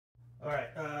Alright,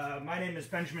 my name is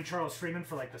Benjamin Charles Freeman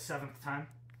for like the 7th time,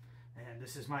 and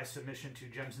this is my submission to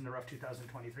Gems in the Rough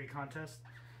 2023 contest.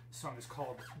 The song is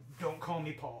called Don't Call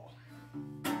Me Paul.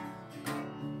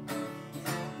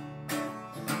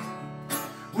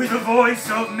 With the voice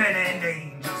of men and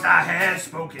angels I have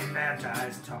spoken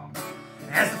baptized tongues,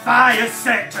 as the fire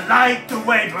set to light the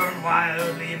way burn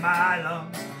wildly in my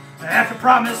lungs. After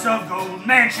promise of gold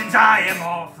mansions I am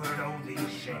offered only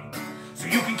shame. So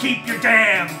you can keep your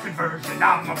damn conversion,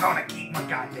 I'm gonna keep my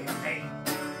goddamn name.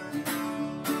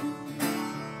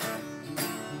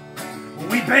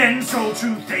 We bend soul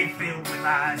truth they filled with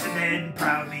lies and then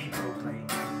proudly proclaim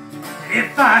that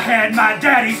if I had my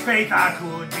daddy's faith I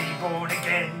could be born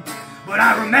again. But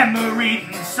I remember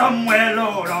reading somewhere,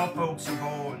 Lord, all folks are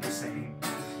born the same.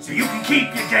 So you can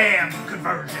keep your damn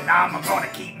conversion, I'm gonna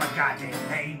keep my goddamn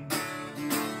name.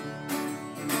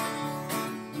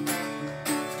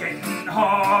 It's getting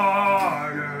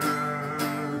harder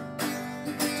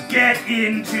to get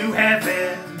into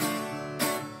heaven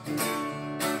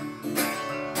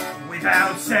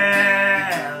without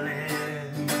selling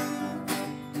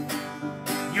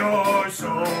your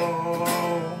soul.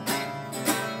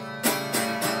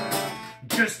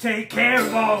 Just take care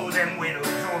of all them widows,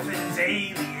 orphans,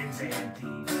 aliens, and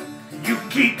thieves. You can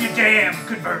keep your damn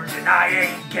conversion, I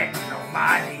ain't getting on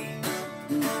my knees.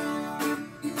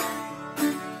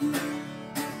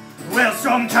 Well,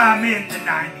 sometime in the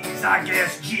 90s, I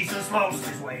guess Jesus lost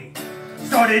his way.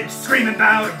 Started screaming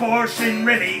about abortion,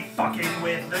 really fucking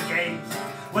with the gays.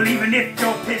 Well, even if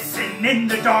you're pissing in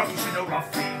the dark, you should know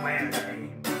roughly where to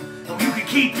aim. So you can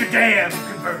keep your damn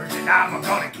conversion, I'm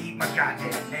gonna keep my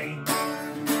goddamn name.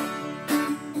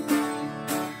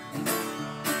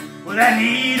 Well, that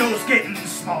needle's getting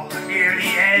smaller nearly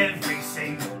every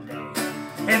single day.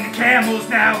 And the camel's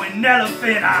now an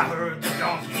elephant, I heard the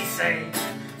donkey say.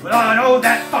 Well, I know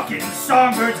that fucking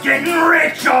songbird's getting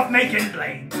rich off making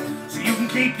blame. So you can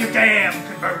keep your damn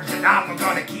conversion, I'm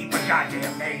gonna keep my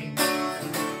goddamn name.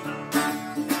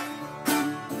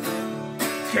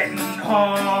 It's getting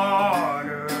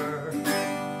harder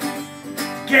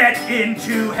to get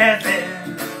into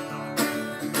heaven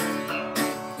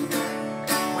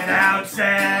without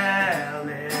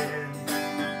selling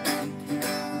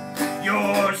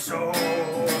your soul.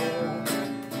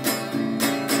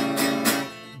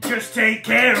 Just take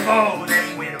care of all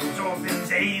them widows, orphans,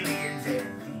 aliens,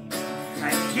 and thieves.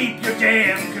 And keep your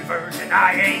damn conversion,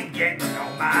 I ain't getting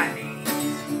on my knees.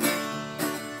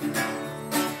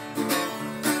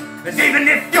 Cause even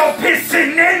if you're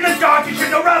pissing in the dark, you should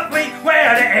know roughly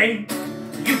where to aim.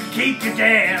 You can keep your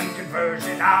damn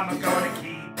conversion, I'm gonna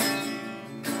keep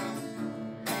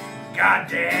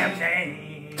goddamn name.